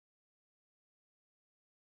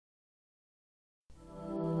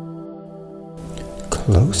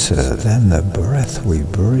closer than the breath we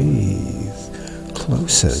breathe,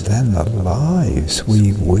 closer than the lives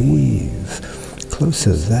we weave,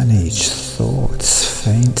 closer than each thought's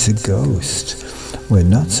faint ghost. We're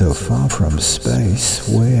not so far from space,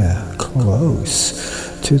 we're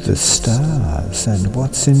close to the stars and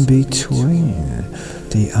what's in between.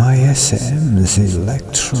 The ISM's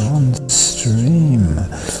electron stream,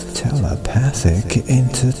 telepathic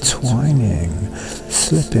intertwining,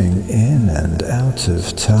 slipping in and out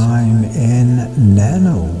of time in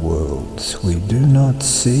nano-worlds we do not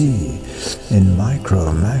see, in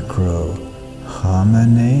micro-macro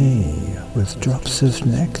harmony, with drops of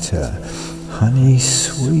nectar, honey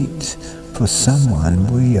sweet, for someone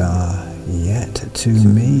we are yet to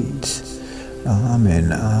meet. Arm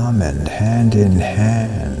in arm and hand in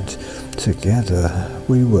hand, together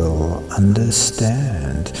we will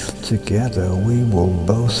understand, together we will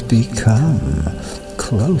both become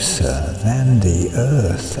closer than the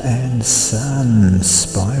earth and sun,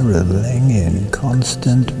 spiraling in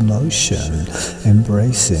constant motion,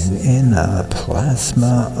 embracing in a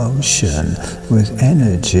plasma ocean, with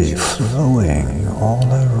energy flowing all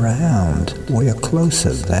around. We are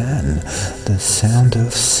closer than the sound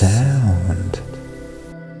of sound.